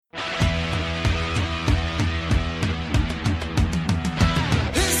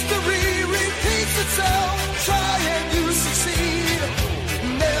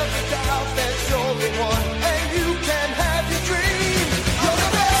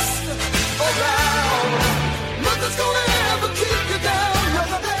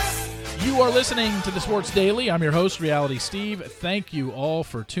listening to the Sports Daily. I'm your host, Reality Steve. Thank you all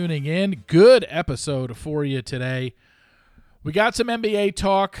for tuning in. Good episode for you today. We got some NBA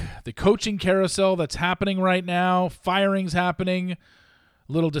talk, the coaching carousel that's happening right now, firings happening, a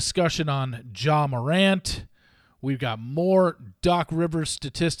little discussion on Ja Morant. We've got more Doc Rivers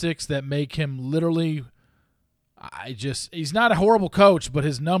statistics that make him literally, he's not a horrible coach, but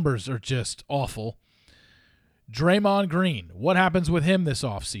his numbers are just awful. Draymond Green, what happens with him this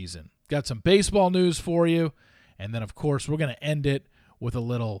offseason? Got some baseball news for you. And then, of course, we're going to end it with a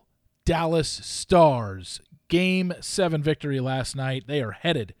little Dallas Stars Game 7 victory last night. They are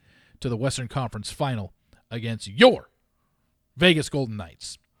headed to the Western Conference Final against your Vegas Golden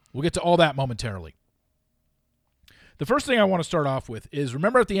Knights. We'll get to all that momentarily. The first thing I want to start off with is,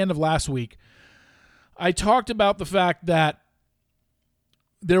 remember at the end of last week, I talked about the fact that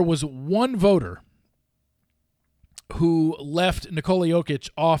there was one voter who left Nikola Jokic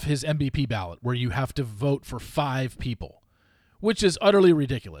off his MVP ballot, where you have to vote for 5 people, which is utterly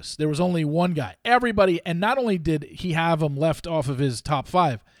ridiculous. There was only one guy. Everybody, and not only did he have him left off of his top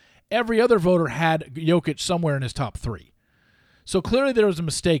 5, every other voter had Jokic somewhere in his top 3. So clearly there was a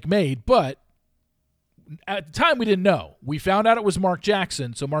mistake made, but at the time we didn't know. We found out it was Mark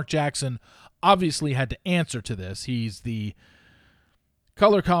Jackson, so Mark Jackson obviously had to answer to this. He's the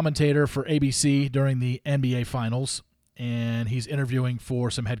color commentator for ABC during the NBA Finals, and he's interviewing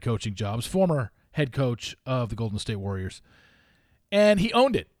for some head coaching jobs, former head coach of the Golden State Warriors. And he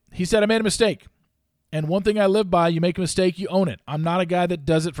owned it. He said, I made a mistake. And one thing I live by, you make a mistake, you own it. I'm not a guy that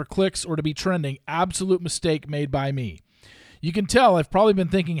does it for clicks or to be trending. Absolute mistake made by me. You can tell I've probably been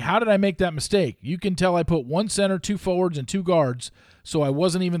thinking, how did I make that mistake? You can tell I put 1 center, 2 forwards, and 2 guards, so I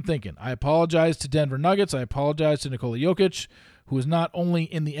wasn't even thinking. I apologize to Denver Nuggets. I apologize to Nikola Jokic, who is not only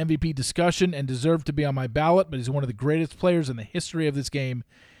in the MVP discussion and deserved to be on my ballot, but he's one of the greatest players in the history of this game.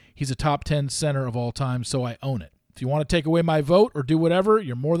 He's a top 10 center of all time, so I own it. If you want to take away my vote or do whatever,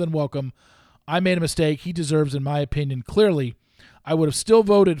 you're more than welcome. I made a mistake. He deserves, in my opinion, clearly. I would have still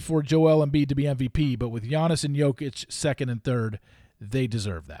voted for Joel Embiid to be MVP, but with Giannis and Jokic second and third, they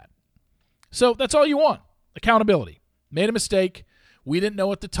deserve that. So that's all you want. Accountability. Made a mistake. We didn't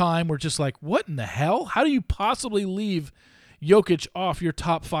know at the time. We're just like, what in the hell? How do you possibly leave Jokic off your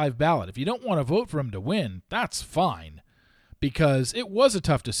top 5 ballot? If you don't want to vote for him to win, that's fine, because it was a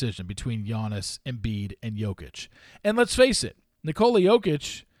tough decision between Giannis, Embiid, and Jokic. And let's face it, Nikola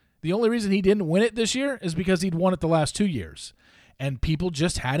Jokic, the only reason he didn't win it this year is because he'd won it the last 2 years. And people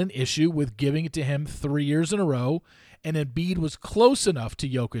just had an issue with giving it to him 3 years in a row, and Embiid was close enough to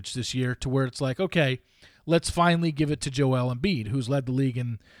Jokic this year to where it's like, okay, let's finally give it to Joel Embiid, who's led the league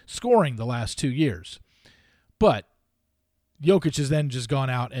in scoring the last 2 years. But Jokic has then just gone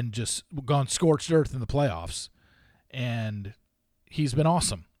out and just gone scorched earth in the playoffs, and he's been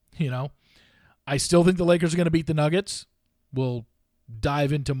awesome. I still think the Lakers are going to beat the Nuggets. We'll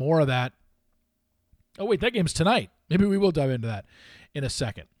dive into more of that. Oh, wait, that game's tonight. Maybe we will dive into that in a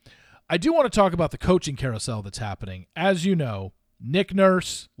second. I do want to talk about the coaching carousel that's happening. As you know, Nick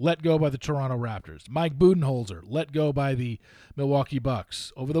Nurse let go by the Toronto Raptors. Mike Budenholzer let go by the Milwaukee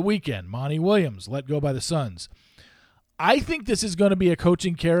Bucks. Over the weekend, Monty Williams let go by the Suns. I think this is going to be a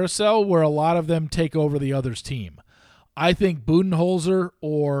coaching carousel where a lot of them take over the other's team. I think Budenholzer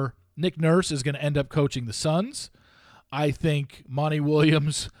or Nick Nurse is going to end up coaching the Suns. I think Monty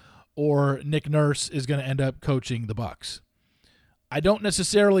Williams or Nick Nurse is going to end up coaching the Bucks. I don't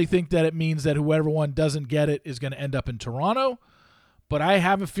necessarily think that it means that whoever one doesn't get it is going to end up in Toronto, but I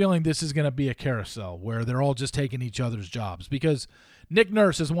have a feeling this is going to be a carousel where they're all just taking each other's jobs, because Nick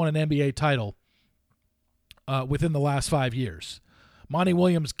Nurse has won an NBA title within the last 5 years. Monty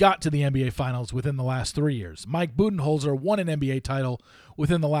Williams got to the NBA Finals within the last 3 years. Mike Budenholzer won an NBA title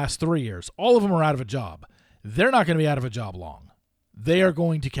within the last 3 years. All of them are out of a job. They're not going to be out of a job long. They are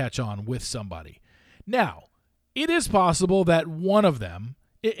going to catch on with somebody. Now, it is possible that one of them,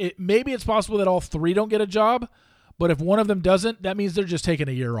 maybe it's possible that all 3 don't get a job, but if one of them doesn't, that means they're just taking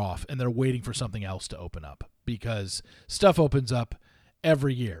a year off and they're waiting for something else to open up, because stuff opens up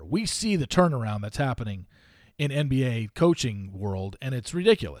every year. We see the turnaround that's happening in NBA coaching world, and it's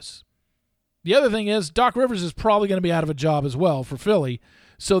ridiculous. The other thing is Doc Rivers is probably going to be out of a job as well for Philly,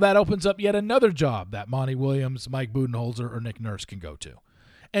 so that opens up yet another job that Monty Williams, Mike Budenholzer, or Nick Nurse can go to.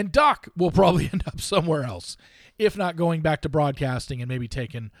 And Doc will probably end up somewhere else, if not going back to broadcasting and maybe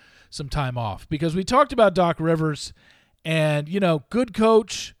taking some time off. Because we talked about Doc Rivers, and, good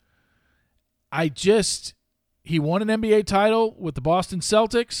coach. He won an NBA title with the Boston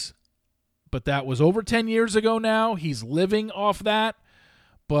Celtics, but that was over 10 years ago now. He's living off that,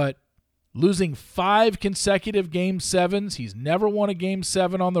 but losing 5 consecutive Game 7s. He's never won a Game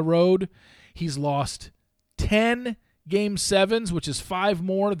 7 on the road. He's lost 10 Game 7s, which is 5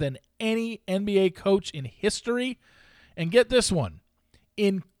 more than any NBA coach in history. And get this one.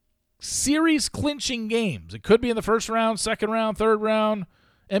 In series clinching games, it could be in the first round, second round, third round,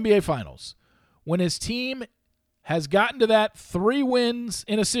 NBA Finals, when his team has gotten to that 3 wins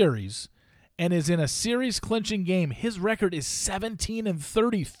in a series and is in a series clinching game, his record is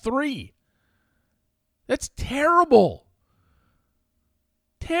 17-33. That's terrible.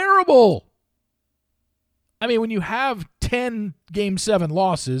 Terrible. I mean, when you have 10 Game 7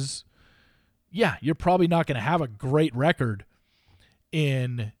 losses, yeah, you're probably not going to have a great record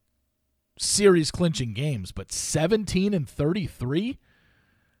in series clinching games, but 17-33?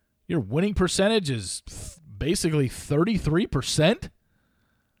 Your winning percentage is basically 33%?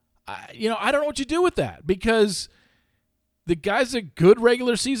 I don't know what you do with that, because the guy's a good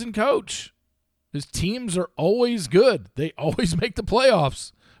regular season coach. His teams are always good. They always make the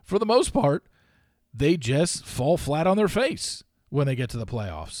playoffs for the most part. They just fall flat on their face when they get to the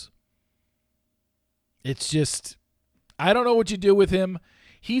playoffs. It's just, I don't know what you do with him.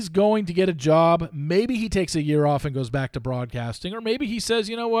 He's going to get a job. Maybe he takes a year off and goes back to broadcasting, or maybe he says,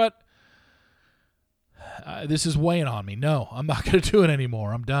 you know what? This is weighing on me. No, I'm not going to do it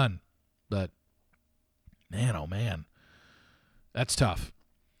anymore. I'm done. But, man, oh, man. That's tough.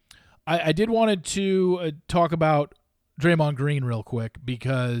 I did wanted to talk about Draymond Green real quick,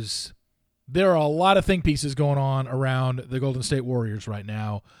 because there are a lot of think pieces going on around the Golden State Warriors right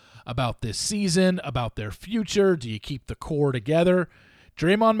now about this season, about their future. Do you keep the core together?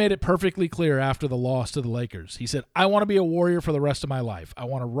 Draymond made it perfectly clear after the loss to the Lakers. He said, I want to be a Warrior for the rest of my life. I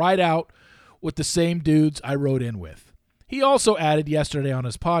want to ride out with the same dudes I rode in with. He also added yesterday on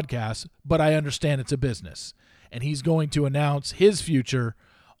his podcast, but I understand it's a business, and he's going to announce his future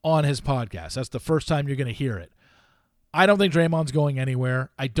on his podcast. That's the first time you're going to hear it. I don't think Draymond's going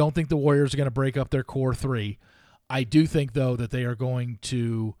anywhere. I don't think the Warriors are going to break up their core 3. I do think, though, that they are going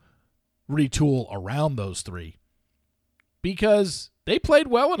to retool around those 3, because they played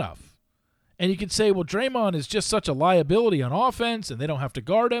well enough. And you could say, well, Draymond is just such a liability on offense and they don't have to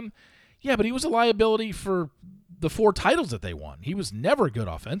guard him. Yeah, but he was a liability for the 4 titles that they won. He was never good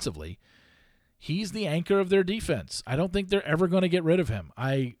offensively. He's the anchor of their defense. I don't think they're ever going to get rid of him.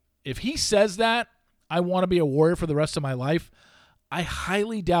 If he says that, I want to be a Warrior for the rest of my life, I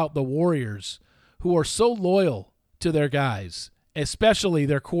highly doubt the Warriors, who are so loyal to their guys, especially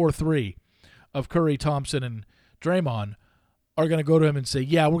their core 3 of Curry, Thompson, and Draymond, are going to go to him and say,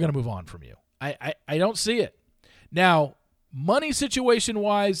 yeah, we're going to move on from you. I don't see it. Now, money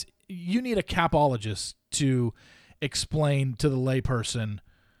situation-wise, you need a capologist to explain to the layperson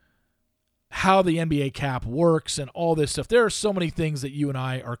how the NBA cap works and all this stuff. There are so many things that you and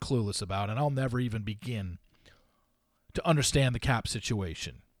I are clueless about, and I'll never even begin to understand the cap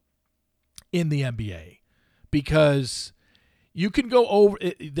situation in the NBA, because you can go over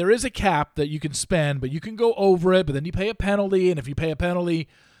it. There is a cap that you can spend, but you can go over it, but then you pay a penalty, and if you pay a penalty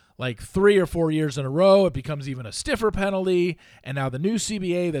like 3 or 4 years in a row, it becomes even a stiffer penalty. And now the new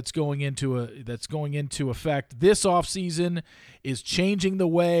CBA that's going into effect this offseason is changing the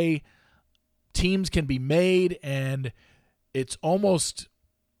way teams can be made, and it's almost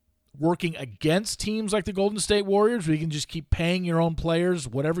working against teams like the Golden State Warriors, where you can just keep paying your own players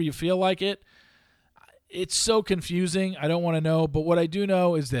whatever you feel like it. It's so confusing. I don't want to know, but what I do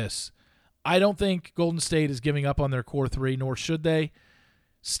know is this. I don't think Golden State is giving up on their core 3, nor should they.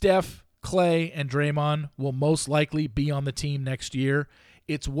 Steph, Klay, and Draymond will most likely be on the team next year.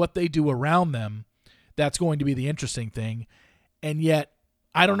 It's what they do around them that's going to be the interesting thing. And yet,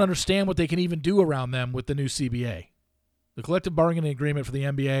 I don't understand what they can even do around them with the new CBA. The collective bargaining agreement for the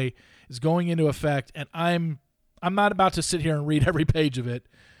NBA is going into effect, and I'm not about to sit here and read every page of it,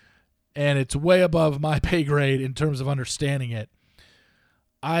 and it's way above my pay grade in terms of understanding it.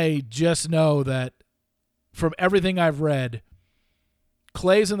 I just know that from everything I've read,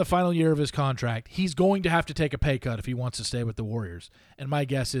 Klay's in the final year of his contract. He's going to have to take a pay cut if he wants to stay with the Warriors, and my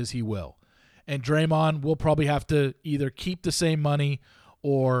guess is he will. And Draymond will probably have to either keep the same money,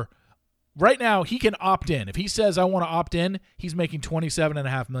 or right now he can opt in. If he says, I want to opt in, he's making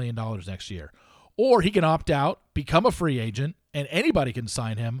 $27.5 million next year. Or he can opt out, become a free agent, and anybody can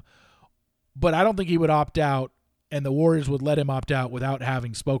sign him. But I don't think he would opt out, and the Warriors would let him opt out without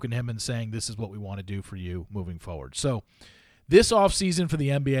having spoken to him and saying, this is what we want to do for you moving forward. So this offseason for the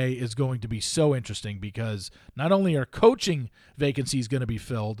NBA is going to be so interesting, because not only are coaching vacancies going to be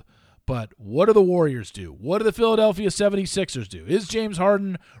filled, but what do the Warriors do? What do the Philadelphia 76ers do? Is James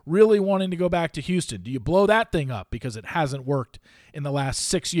Harden really wanting to go back to Houston? Do you blow that thing up because it hasn't worked in the last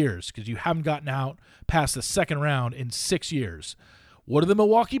 6 years, because you haven't gotten out past the second round in 6 years? What do the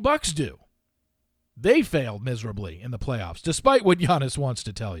Milwaukee Bucks do? They failed miserably in the playoffs, despite what Giannis wants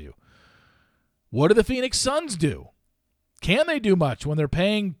to tell you. What do the Phoenix Suns do? Can they do much when they're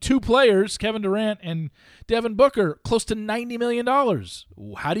paying two players, Kevin Durant and Devin Booker, close to $90 million?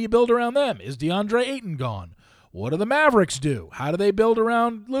 How do you build around them? Is DeAndre Ayton gone? What do the Mavericks do? How do they build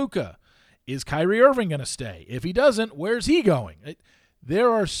around Luka? Is Kyrie Irving going to stay? If he doesn't, where's he going?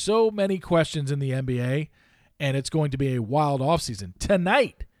 There are so many questions in the NBA, and it's going to be a wild offseason.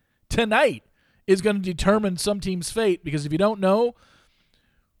 Tonight is going to determine some team's fate, because if you don't know,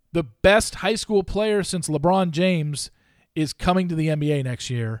 the best high school player since LeBron James is coming to the NBA next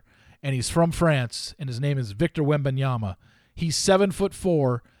year, and he's from France, and his name is Victor Wembanyama. He's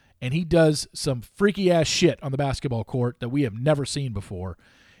 7'4", and he does some freaky-ass shit on the basketball court that we have never seen before.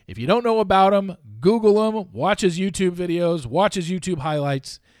 If you don't know about him, Google him, watch his YouTube videos, watch his YouTube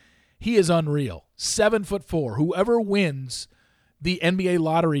highlights. He is unreal. 7'4". Whoever wins the NBA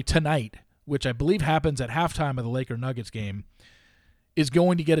lottery tonight, which I believe happens at halftime of the Lakers-Nuggets game, is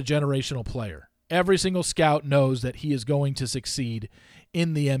going to get a generational player. Every single scout knows that he is going to succeed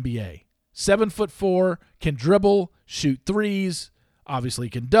in the NBA. 7'4", can dribble, shoot threes, obviously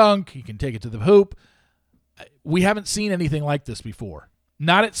can dunk, he can take it to the hoop. We haven't seen anything like this before.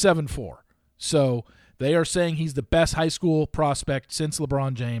 Not at 7'4". So they are saying he's the best high school prospect since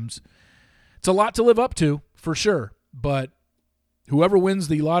LeBron James. It's a lot to live up to, for sure, but whoever wins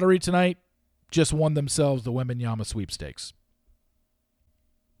the lottery tonight just won themselves the Wembanyama sweepstakes.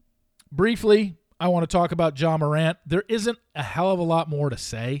 Briefly, I want to talk about Ja Morant. There isn't a hell of a lot more to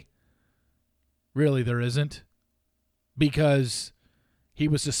say. Really, there isn't. Because he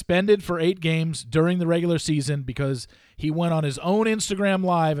was suspended for 8 games during the regular season because he went on his own Instagram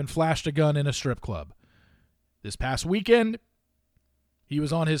Live and flashed a gun in a strip club. This past weekend, he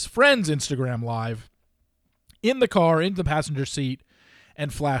was on his friend's Instagram Live in the car, in the passenger seat,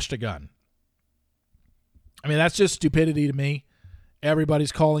 and flashed a gun. I mean, that's just stupidity to me.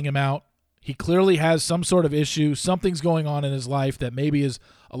 Everybody's calling him out. He clearly has some sort of issue. Something's going on in his life that maybe is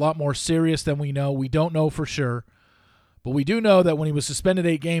a lot more serious than we know. We don't know for sure. But we do know that when he was suspended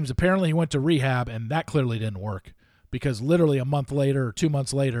 8 games, apparently he went to rehab, and that clearly didn't work, because literally a month later or 2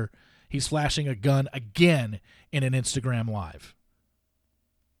 months later, he's flashing a gun again in an Instagram Live.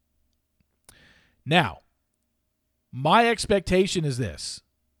 Now, my expectation is this.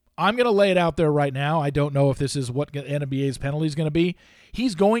 I'm going to lay it out there right now. I don't know if this is what NBA's penalty is going to be.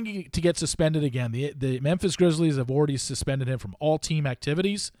 He's going to get suspended again. The Memphis Grizzlies have already suspended him from all team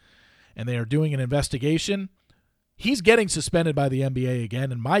activities, and they are doing an investigation. He's getting suspended by the NBA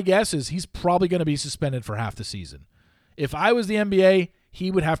again, and my guess is he's probably going to be suspended for half the season. If I was the NBA,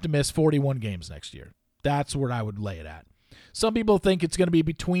 he would have to miss 41 games next year. That's where I would lay it at. Some people think it's going to be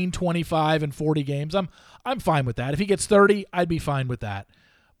between 25 and 40 games. I'm fine with that. If he gets 30, I'd be fine with that.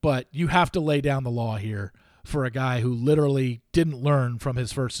 But you have to lay down the law here for a guy who literally didn't learn from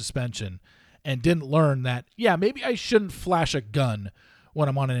his first suspension and didn't learn that, yeah, maybe I shouldn't flash a gun when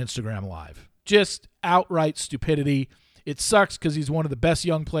I'm on an Instagram Live. Just outright stupidity. It sucks because he's one of the best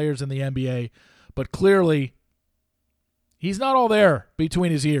young players in the NBA, but clearly he's not all there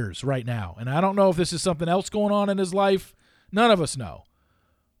between his ears right now. And I don't know if this is something else going on in his life. None of us know.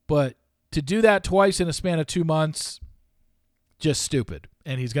 But to do that twice in a span of 2 months, just stupid.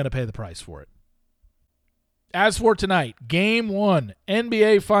 And he's going to pay the price for it. As for tonight, Game 1,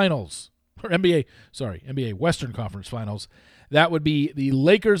 NBA Finals. Or NBA Western Conference Finals. That would be the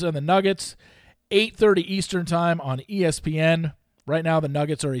Lakers and the Nuggets, 8:30 Eastern Time on ESPN. Right now, the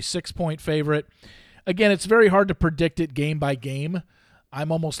Nuggets are a 6-point favorite. Again, it's very hard to predict it game by game.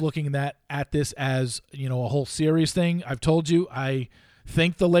 I'm almost looking at this as, a whole series thing. I've told you, I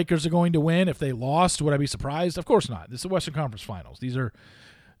think the Lakers are going to win. If they lost, would I be surprised? Of course not. This is the Western Conference Finals. These are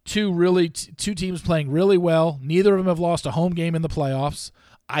two teams playing really well. Neither of them have lost a home game in the playoffs.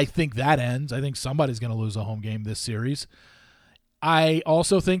 I think that ends. I think somebody's going to lose a home game this series. I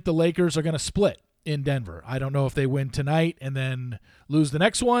also think the Lakers are going to split in Denver. I don't know if they win tonight and then lose the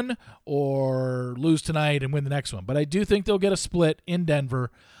next one, or lose tonight and win the next one. But I do think they'll get a split in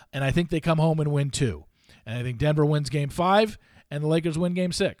Denver, and I think they come home and win 2. And I think Denver wins Game 5, and the Lakers win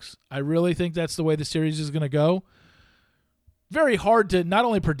Game 6. I really think that's the way the series is going to go. Very hard to not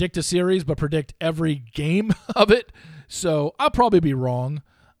only predict a series, but predict every game of it. So I'll probably be wrong.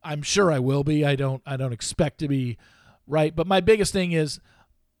 I'm sure I will be. I don't expect to be right. But my biggest thing is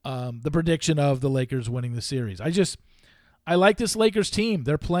the prediction of the Lakers winning the series. I like this Lakers team.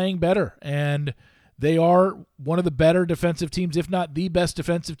 They're playing better, and they are one of the better defensive teams, if not the best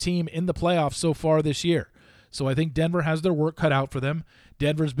defensive team in the playoffs so far this year. So I think Denver has their work cut out for them.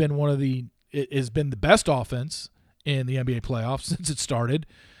 Denver's been it has been the best offense in the NBA playoffs since it started.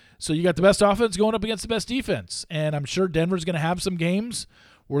 So you got the best offense going up against the best defense. And I'm sure Denver's going to have some games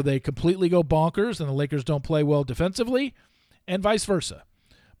where they completely go bonkers and the Lakers don't play well defensively, and vice versa.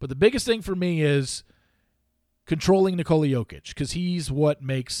 But the biggest thing for me is controlling Nikola Jokic, because he's what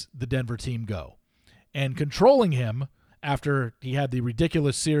makes the Denver team go. And controlling him after he had the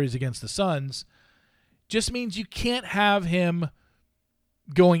ridiculous series against the Suns just means you can't have him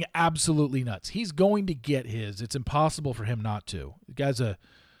going absolutely nuts. He's going to get his. It's impossible for him not to. The guy's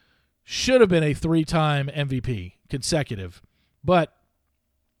should have been a 3-time MVP consecutive, but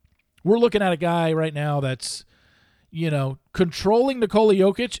we're looking at a guy right now that's, controlling Nikola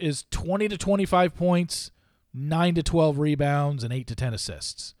Jokic is 20 to 25 points, 9 to 12 rebounds, and 8 to 10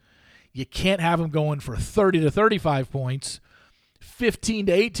 assists. You can't have him going for 30 to 35 points, 15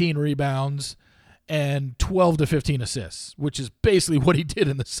 to 18 rebounds, and 12 to 15 assists, which is basically what he did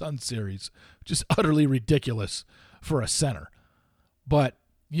in the Suns series. Just utterly ridiculous for a center. But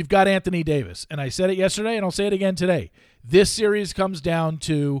you've got Anthony Davis, and I said it yesterday, and I'll say it again today. This series comes down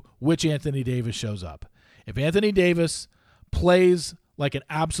to which Anthony Davis shows up. If Anthony Davis plays like an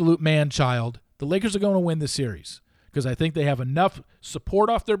absolute man-child, the Lakers are going to win this series because I think they have enough support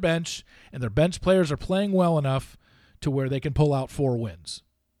off their bench, and their bench players are playing well enough to where they can pull out 4 wins.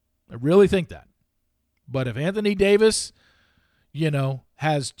 I really think that. But if Anthony Davis,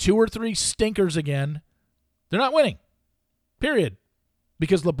 has 2 or 3 stinkers again, they're not winning, period.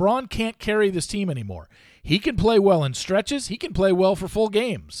 Because LeBron can't carry this team anymore. He can play well in stretches. He can play well for full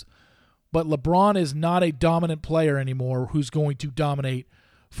games. But LeBron is not a dominant player anymore who's going to dominate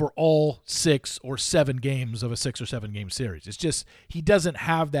for all 6 or 7 games of a 6 or 7 game series. It's just he doesn't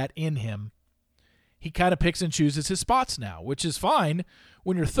have that in him. He kind of picks and chooses his spots now, which is fine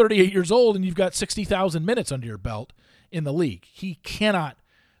when you're 38 years old and you've got 60,000 minutes under your belt in the league. He cannot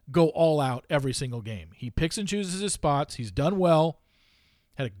go all out every single game. He picks and chooses his spots. He's done well.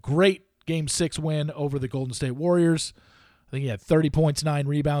 Had a great Game 6 win over the Golden State Warriors. I think he had 30 points, 9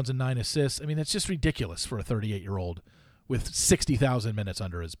 rebounds, and 9 assists. I mean, that's just ridiculous for a 38-year-old with 60,000 minutes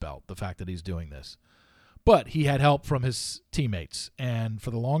under his belt, the fact that he's doing this. But he had help from his teammates, and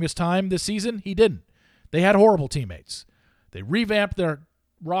for the longest time this season, he didn't. They had horrible teammates. They revamped their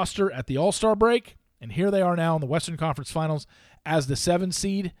roster at the All-Star break, and here they are now in the Western Conference Finals as the 7th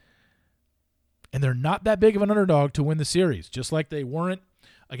seed, and they're not that big of an underdog to win the series, just like they weren't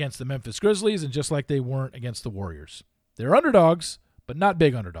against the Memphis Grizzlies and just like they weren't against the Warriors. They're underdogs, but not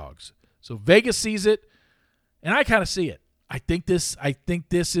big underdogs. So Vegas sees it, and I kind of see it. I think this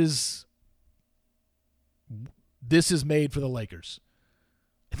is made for the Lakers.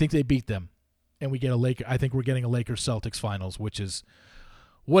 I think they beat them, and we get I think we're getting a Lakers-Celtics finals, which is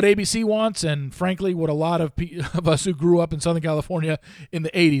what ABC wants, and frankly, what a lot of us who grew up in Southern California in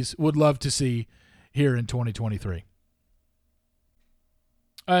the 80s would love to see here in 2023.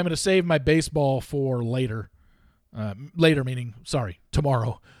 I'm going to save my baseball for later.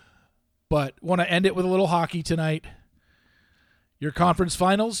 Tomorrow. But want to end it with a little hockey tonight. Your conference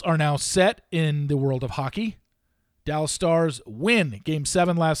finals are now set in the world of hockey. Dallas Stars win Game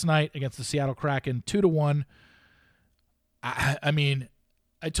 7 last night against the Seattle Kraken 2-1. I mean,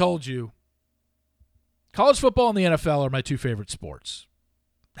 I told you, college football and the NFL are my 2 favorite sports.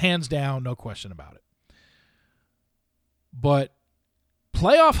 Hands down, no question about it. But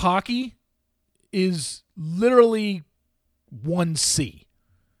playoff hockey is literally 1C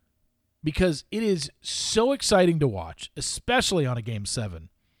because it is so exciting to watch, especially on a Game 7.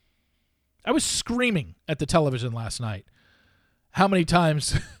 I was screaming at the television last night how many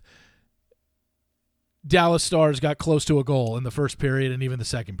times Dallas Stars got close to a goal in the first period and even the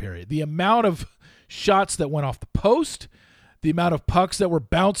second period. The amount of shots that went off the post, the amount of pucks that were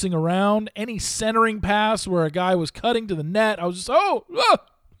bouncing around, any centering pass where a guy was cutting to the net, I was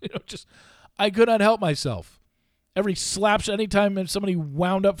just, I could not help myself. Every slap shot, anytime somebody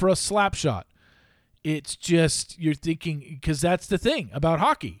wound up for a slap shot, it's just, you're thinking, because that's the thing about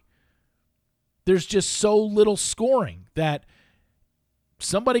hockey. There's just so little scoring that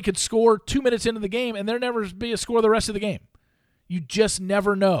somebody could score 2 minutes into the game and there never be a score the rest of the game. You just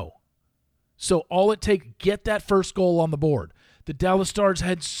never know. So all it takes, get that first goal on the board. The Dallas Stars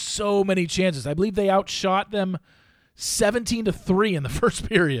had so many chances. I believe they outshot them 17-3 in the first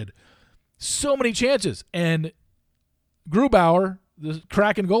period. So many chances. And Grubauer, the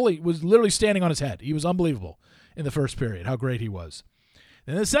Kraken goalie, was literally standing on his head. He was unbelievable in the first period, how great he was.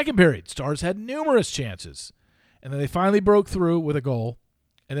 And in the second period, Stars had numerous chances. And then they finally broke through with a goal.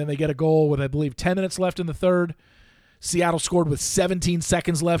 And then they get a goal with, I believe, 10 minutes left in the third. Seattle scored with 17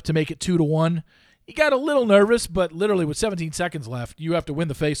 seconds left to make it 2-1. He got a little nervous, but literally with 17 seconds left, you have to win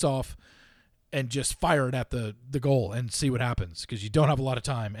the faceoff and just fire it at the goal and see what happens, because you don't have a lot of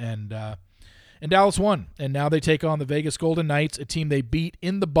time. And Dallas won, and now they take on the Vegas Golden Knights, a team they beat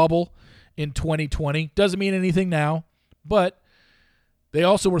in the bubble in 2020. Doesn't mean anything now, but they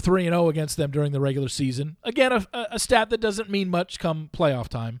also were 3-0 against them during the regular season. Again, a stat that doesn't mean much come playoff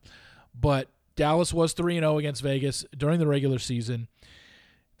time, but Dallas was 3-0 against Vegas during the regular season.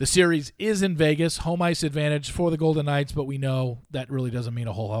 The series is in Vegas, home ice advantage for the Golden Knights, but we know that really doesn't mean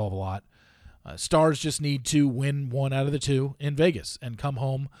a whole hell of a lot. Stars just need to win one out of the two in Vegas and come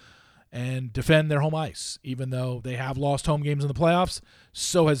home and defend their home ice. Even though they have lost home games in the playoffs,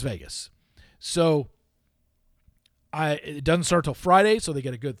 so has Vegas. So it doesn't start till Friday, so they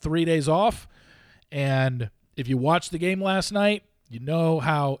get a good 3 days off. And if you watched the game last night, you know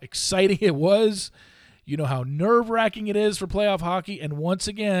how exciting it was. You know how nerve-wracking it is for playoff hockey. And once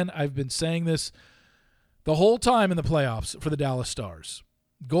again, I've been saying this the whole time in the playoffs for the Dallas Stars.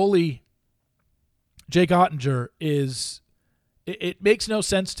 Goalie Jake Oettinger it makes no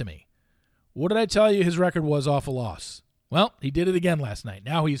sense to me. What did I tell you his record was off a loss? Well, he did it again last night.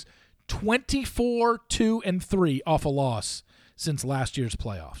 Now he's 24-2-3 off a loss since last year's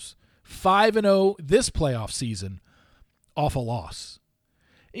playoffs. 5-0 this playoff season off a loss.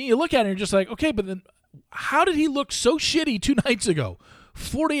 And you look at it and you're just like, okay, but then how did he look so shitty 2 nights ago?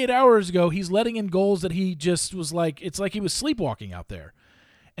 48 hours ago, he's letting in goals that he just was like, it's like he was sleepwalking out there.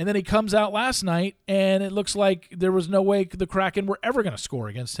 And then he comes out last night, and it looks like there was no way the Kraken were ever going to score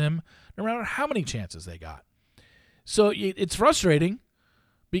against him, no matter how many chances they got. So it's frustrating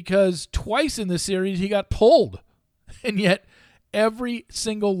because twice in this series he got pulled. And yet every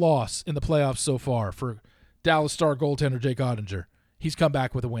single loss in the playoffs so far for Dallas Star goaltender Jake Oettinger, he's come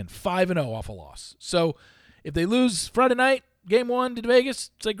back with a win. 5-0 off a loss. So if they lose Friday night, game 1 to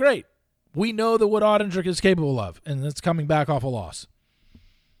Vegas, it's like, great. We know that what Oettinger is capable of, and it's coming back off a loss.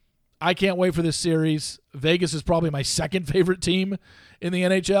 I can't wait for this series. Vegas is probably my second favorite team in the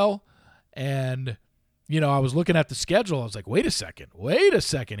NHL. And, I was looking at the schedule. I was like, wait a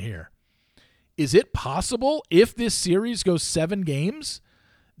second here. Is it possible if this series goes 7 games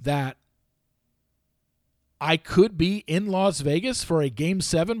that I could be in Las Vegas for a Game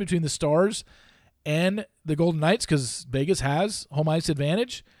 7 between the Stars and the Golden Knights, because Vegas has home ice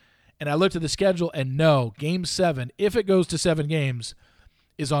advantage? And I looked at the schedule, and no, Game 7, if it goes to 7 games,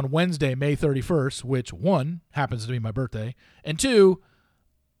 is on Wednesday, May 31st, which 1 happens to be my birthday, and 2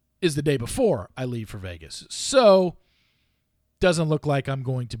 is the day before I leave for Vegas. So doesn't look like I'm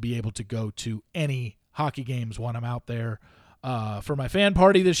going to be able to go to any hockey games when I'm out there for my fan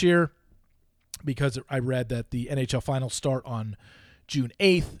party this year, because I read that the NHL finals start on June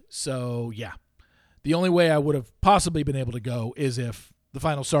 8th. So, yeah, the only way I would have possibly been able to go is if the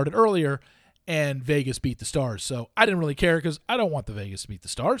finals started earlier and Vegas beat the Stars. So I didn't really care because I don't want the Vegas to beat the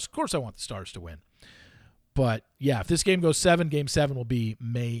Stars. Of course I want the Stars to win. But, yeah, if this game goes 7, Game 7 will be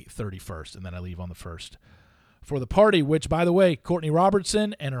May 31st, and then I leave on the 1st for the party, which, by the way, Courtney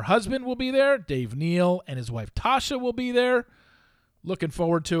Robertson and her husband will be there. Dave Neal and his wife Tasha will be there. Looking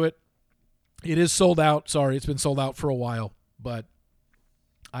forward to it. It is sold out. Sorry, it's been sold out for a while, but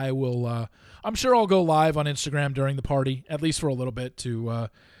I will I'm sure I'll go live on Instagram during the party, at least for a little bit, to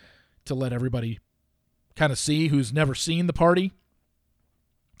let everybody kind of see who's never seen the party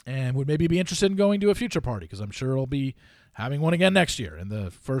and would maybe be interested in going to a future party, because I'm sure I'll be having one again next year in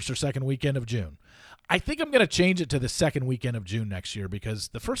the first or second weekend of June. I think I'm going to change it to the second weekend of June next year, because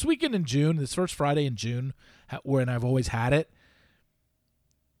the first weekend in June, this first Friday in June, when I've always had it,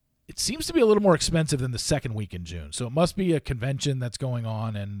 it seems to be a little more expensive than the second week in June. So it must be a convention that's going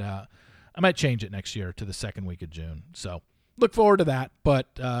on, and I might change it next year to the second week of June. So look forward to that. But,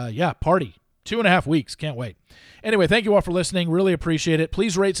 yeah, party. 2.5 weeks. Can't wait. Anyway, thank you all for listening. Really appreciate it.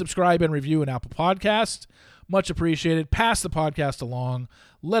 Please rate, subscribe, and review an Apple Podcast. Much appreciated. Pass the podcast along.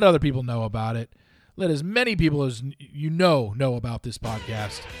 Let other people know about it. Let as many people as you know about this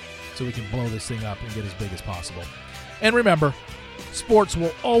podcast so we can blow this thing up and get as big as possible. And remember, sports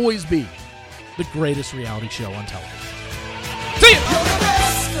will always be the greatest reality show on television. See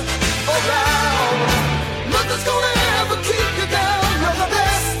ya!